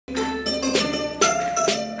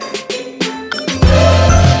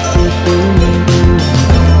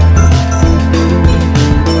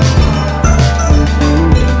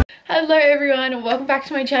back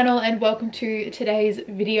to my channel and welcome to today's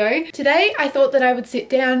video. Today I thought that I would sit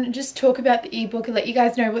down and just talk about the ebook and let you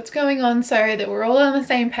guys know what's going on so that we're all on the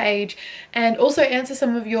same page, and also answer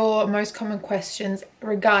some of your most common questions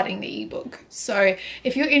regarding the ebook. So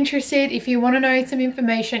if you're interested, if you want to know some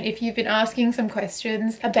information, if you've been asking some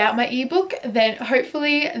questions about my ebook, then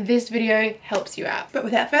hopefully this video helps you out. But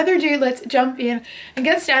without further ado, let's jump in and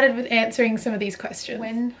get started with answering some of these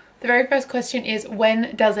questions. The very first question is,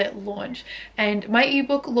 when does it launch? And my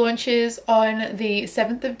ebook launches on the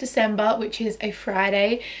 7th of December, which is a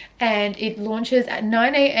Friday, and it launches at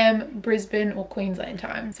 9 AM Brisbane or Queensland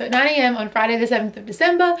time. So at 9 AM on Friday the 7th of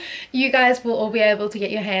December, you guys will all be able to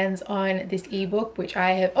get your hands on this ebook, which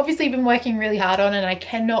I have obviously been working really hard on, and I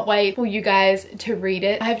cannot wait for you guys to read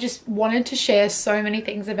it. I've just wanted to share so many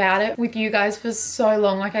things about it with you guys for so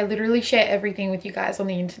long. Like, I literally share everything with you guys on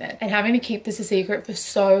the internet, and having to keep this a secret for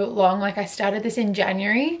so long. Like, I started this in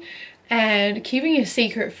January, and keeping a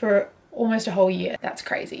secret for almost a whole year, that's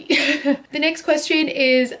crazy. The next question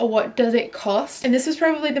is, what does it cost? And this was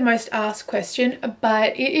probably the most asked question,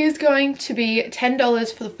 but it is going to be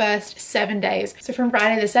 $10 for the first 7 days. So from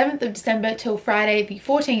Friday the 7th of December till Friday the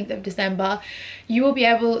 14th of December, you will be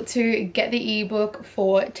able to get the ebook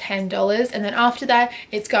for $10, and then after that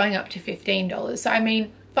it's going up to $15. So I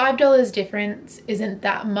mean, $5 difference isn't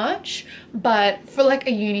that much, but for like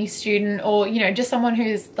a uni student, or you know, just someone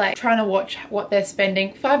who's like trying to watch what they're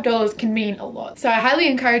spending, $5 can mean a lot. So I highly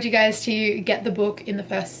encourage you guys to get the book in the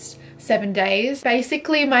first 7 days.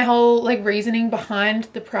 Basically, my whole like reasoning behind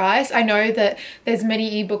the price, I know that there's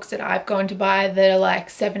many ebooks that I've gone to buy that are like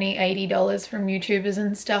 $70-$80 from YouTubers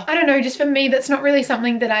and stuff. I don't know, just for me, that's not really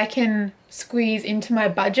something that I can squeeze into my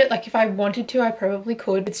budget. Like, if I wanted to, I probably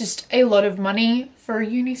could. It's just a lot of money for a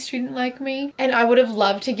uni student like me, and I would have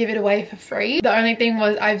loved to give it away for free. The only thing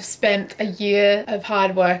was, I've spent a year of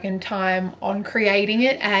hard work and time on creating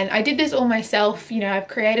it, and I did this all myself. You know, I've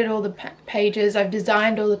created all the pages, I've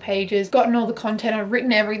designed all the pages, gotten all the content, I've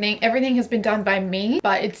written everything has been done by me.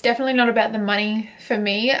 But it's definitely not about the money for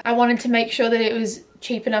me. I wanted to make sure that it was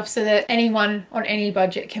cheap enough so that anyone on any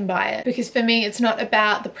budget can buy it, because for me it's not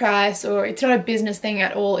about the price, or it's not a business thing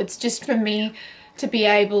at all. It's just for me to be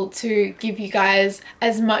able to give you guys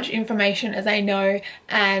as much information as I know,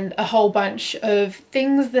 and a whole bunch of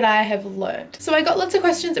things that I have learned. So I got lots of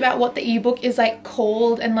questions about what the ebook is like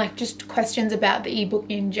called, and like just questions about the ebook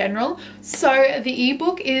in general. So the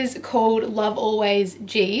ebook is called Love Always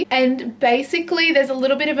G, and basically there's a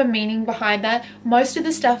little bit of a meaning behind that. Most of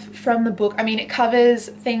the stuff from the book, I mean, it covers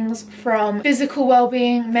things from physical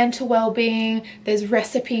well-being, mental well-being, there's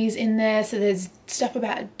recipes in there, so there's stuff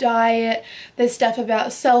about diet, there's stuff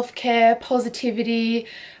about self-care, positivity,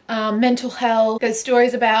 mental health. There's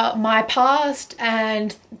stories about my past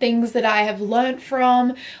and things that I have learned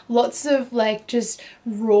from. Lots of like just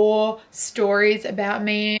raw stories about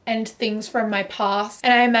me and things from my past.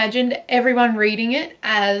 And I imagined everyone reading it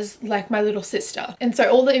as like my little sister. And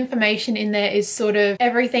so all the information in there is sort of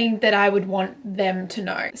everything that I would want them to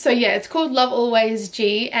know. So yeah, it's called Love Always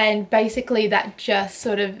G, and basically that just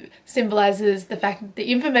sort of symbolizes the fact that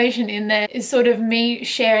the information in there is sort of me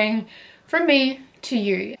sharing from me to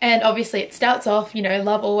you. And obviously it starts off, you know,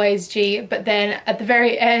 Love Always G, but then at the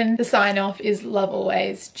very end the sign off is Love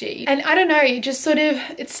Always G. And I don't know, it just sort of,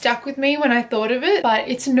 it stuck with me when I thought of it. But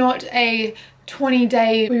it's not a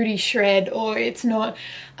 20-day booty shred, or it's not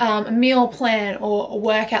a meal plan or a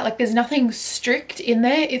workout. Like, there's nothing strict in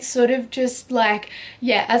there. It's sort of just like,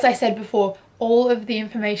 yeah, as I said before, all of the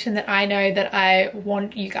information that I know that I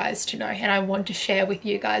want you guys to know, and I want to share with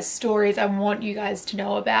you guys, stories I want you guys to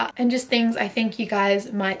know about, and just things I think you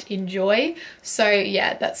guys might enjoy. So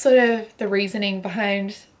yeah, that's sort of the reasoning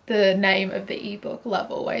behind the name of the ebook,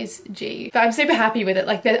 Love Always G. But I'm super happy with it.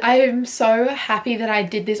 Like, I am so happy that I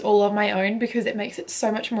did this all on my own, because it makes it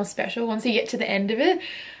so much more special once you get to the end of it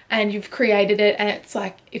and you've created it and it's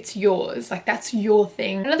like, it's yours. Like, that's your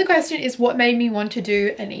thing. Another question is, what made me want to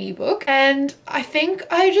do an ebook? And I think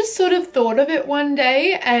I just sort of thought of it one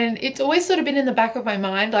day, and it's always sort of been in the back of my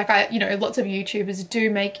mind. Like, you know, lots of YouTubers do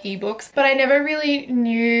make ebooks, but I never really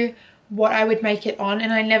knew what I would make it on,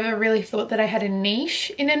 and I never really thought that I had a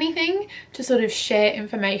niche in anything to sort of share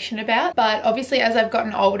information about. But obviously as I've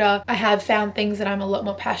gotten older, I have found things that I'm a lot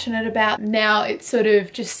more passionate about. Now it sort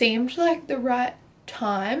of just seemed like the right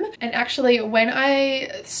time. And actually, when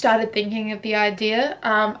I started thinking of the idea,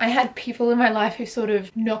 I had people in my life who sort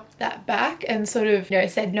of knocked that back and sort of, you know,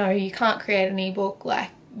 said, no, you can't create an ebook. Like,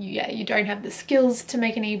 you don't have the skills to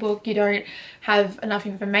make an ebook, you don't have enough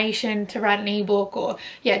information to write an ebook, or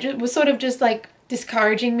yeah, just was sort of just like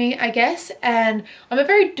discouraging me, I guess. And I'm a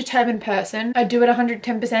very determined person. I do it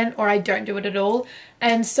 110% or I don't do it at all.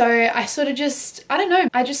 And so I sort of just, I don't know,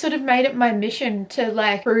 I just sort of made it my mission to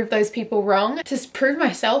like prove those people wrong, to prove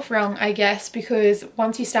myself wrong, I guess, because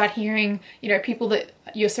once you start hearing, you know, people that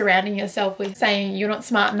you're surrounding yourself with saying you're not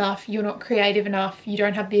smart enough, you're not creative enough, you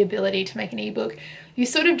don't have the ability to make an ebook, you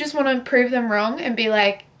sort of just want to prove them wrong and be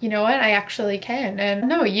like, you know what, I actually can. And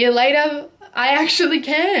no, a year later, I actually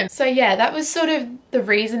can. So yeah, that was sort of the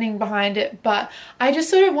reasoning behind it, but I just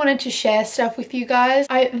sort of wanted to share stuff with you guys.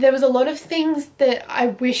 There was a lot of things that I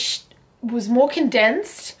wish was more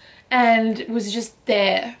condensed and was just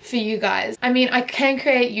there for you guys. I mean, I can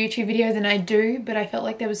create YouTube videos and I do, but I felt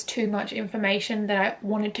like there was too much information that I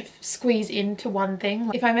wanted to squeeze into one thing.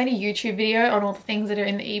 Like, if I made a YouTube video on all the things that are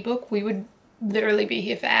in the ebook, we would literally be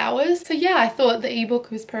here for hours. So yeah, I thought the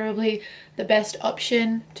ebook was probably the best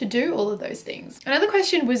option to do all of those things. Another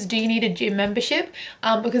question was, do you need a gym membership?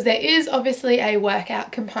 Because there is obviously a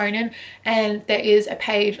workout component, and there is a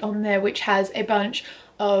page on there which has a bunch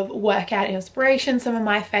of workout inspiration, some of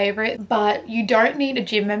my favorite, but you don't need a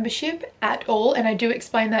gym membership at all, and I do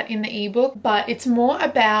explain that in the ebook. But it's more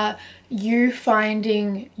about you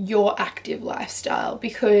finding your active lifestyle,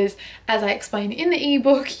 because as I explained in the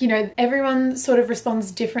ebook, you know, everyone sort of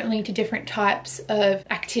responds differently to different types of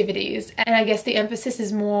activities, and I guess the emphasis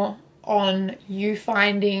is more on you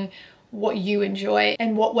finding what you enjoy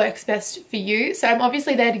and what works best for you. So I'm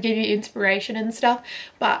obviously there to give you inspiration and stuff,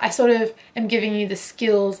 but I sort of am giving you the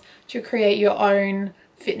skills to create your own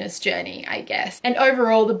fitness journey, I guess. And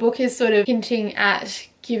overall, the book is sort of hinting at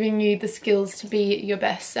giving you the skills to be your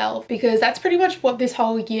best self, because that's pretty much what this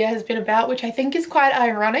whole year has been about, which I think is quite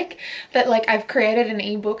ironic that like I've created an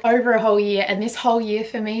ebook over a whole year, and this whole year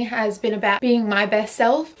for me has been about being my best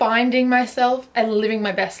self, finding myself and living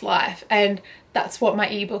my best life. And that's what my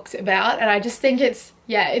ebook's about. And I just think it's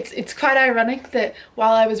quite ironic that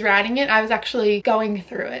while I was writing it, I was actually going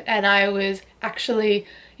through it, and I was actually,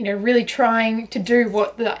 you know, really trying to do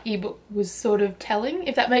what the ebook was sort of telling,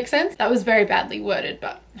 if that makes sense. That was very badly worded,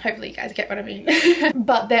 but hopefully you guys get what I mean.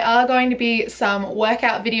 But there are going to be some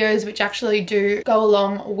workout videos which actually do go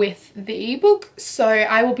along with the ebook, so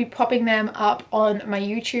I will be popping them up on my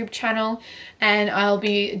YouTube channel, and I'll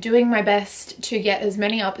be doing my best to get as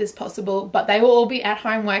many up as possible, but they will all be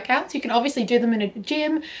at-home workouts. You can obviously do them in a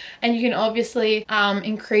gym, and you can obviously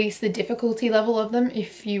increase the difficulty level of them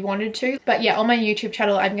if you wanted to. But yeah, on my YouTube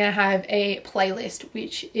channel I'm going to have a playlist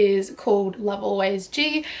which is called Love Always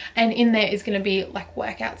G, and in there is going to be like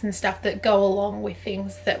workouts and stuff that go along with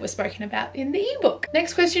things that were spoken about in the ebook.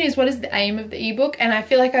 Next question is, what is the aim of the ebook? And I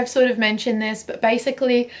feel like I've sort of mentioned this, but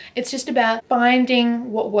basically it's just about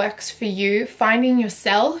finding what works for you, finding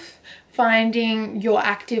yourself, finding your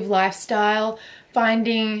active lifestyle,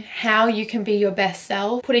 finding how you can be your best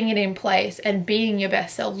self, putting it in place and being your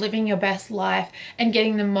best self, living your best life and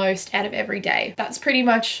getting the most out of every day. That's pretty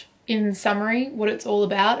much in summary what it's all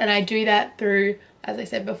about, and I do that through, as I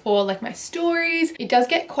said before, like my stories. It does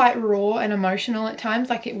get quite raw and emotional at times.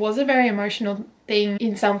 Like, it was a very emotional thing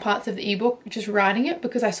in some parts of the ebook, just writing it,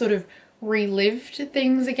 because I sort of relived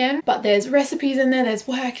things again. But there's recipes in there, there's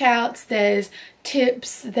workouts, there's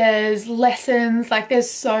tips, there's lessons, like there's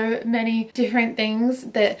so many different things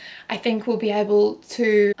that I think will be able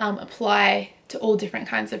to apply to all different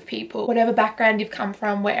kinds of people. Whatever background you've come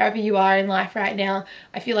from, wherever you are in life right now,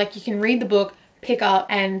 I feel like you can read the book, pick up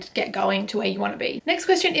and get going to where you want to be. Next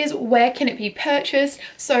question is, where can it be purchased?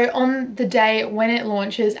 So on the day when it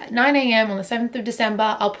launches at 9 AM on the 7th of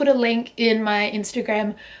December, I'll put a link in my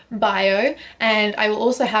Instagram bio, and I will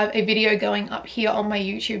also have a video going up here on my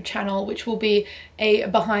YouTube channel which will be a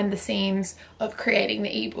behind the scenes of creating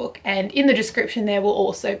the ebook, and in the description there will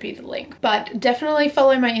also be the link. But definitely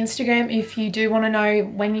follow my Instagram if you do want to know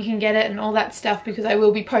when you can get it and all that stuff, because I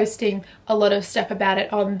will be posting a lot of stuff about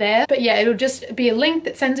it on there. But yeah, it'll just be a link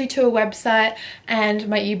that sends you to a website and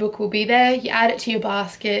my ebook will be there. You add it to your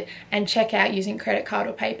basket and check out using credit card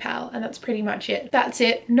or PayPal, and that's pretty much it. That's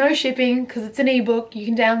it. No shipping, because it's an ebook. You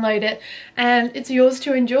can download it and it's yours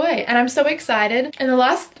to enjoy, and I'm so excited. And the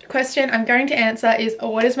last question I'm going to answer is,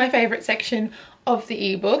 what is my favorite section of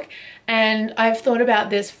the ebook? And I've thought about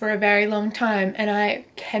this for a very long time and I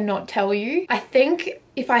cannot tell you. I think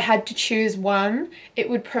if I had to choose one, it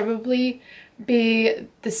would probably be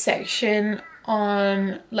the section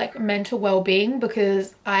on like mental well-being,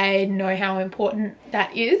 because I know how important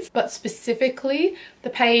that is, but specifically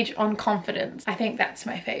the page on confidence. I think that's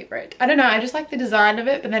my favorite. I don't know, I just like the design of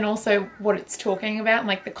it, but then also what it's talking about and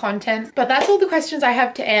like the content. But that's all the questions I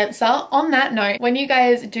have to answer. On that note, when you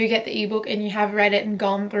guys do get the ebook and you have read it and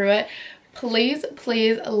gone through it, please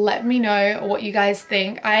let me know what you guys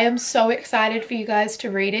think. I am so excited for you guys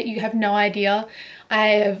to read it. You have no idea. I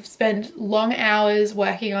have spent long hours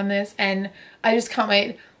working on this and I just can't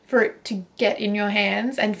wait for it to get in your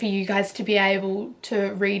hands and for you guys to be able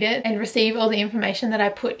to read it and receive all the information that I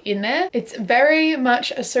put in there. It's very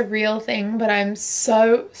much a surreal thing, but I'm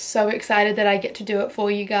so excited that I get to do it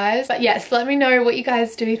for you guys. But yes, let me know what you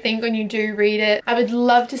guys do think when you do read it. I would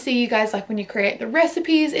love to see you guys, like when you create the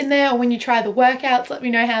recipes in there or when you try the workouts, let me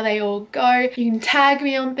know how they all go. You can tag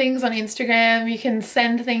me on things on Instagram, you can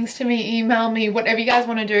send things to me, email me, whatever you guys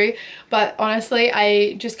want to do. But honestly,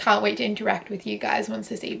 I just can't wait to interact with you guys once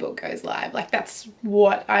this ebook goes live. Like, that's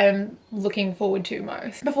what I am looking forward to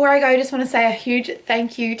most. Before I go, I just want to say a huge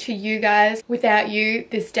thank you to you guys. Without you,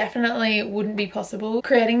 this definitely wouldn't be possible.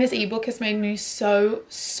 Creating this ebook has made me so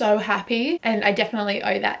happy, and I definitely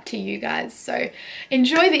owe that to you guys. So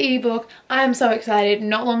enjoy the ebook. I am so excited.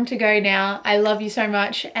 Not long to go now. I love you so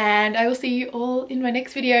much, and I will see you all in my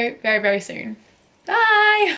next video very soon. Bye!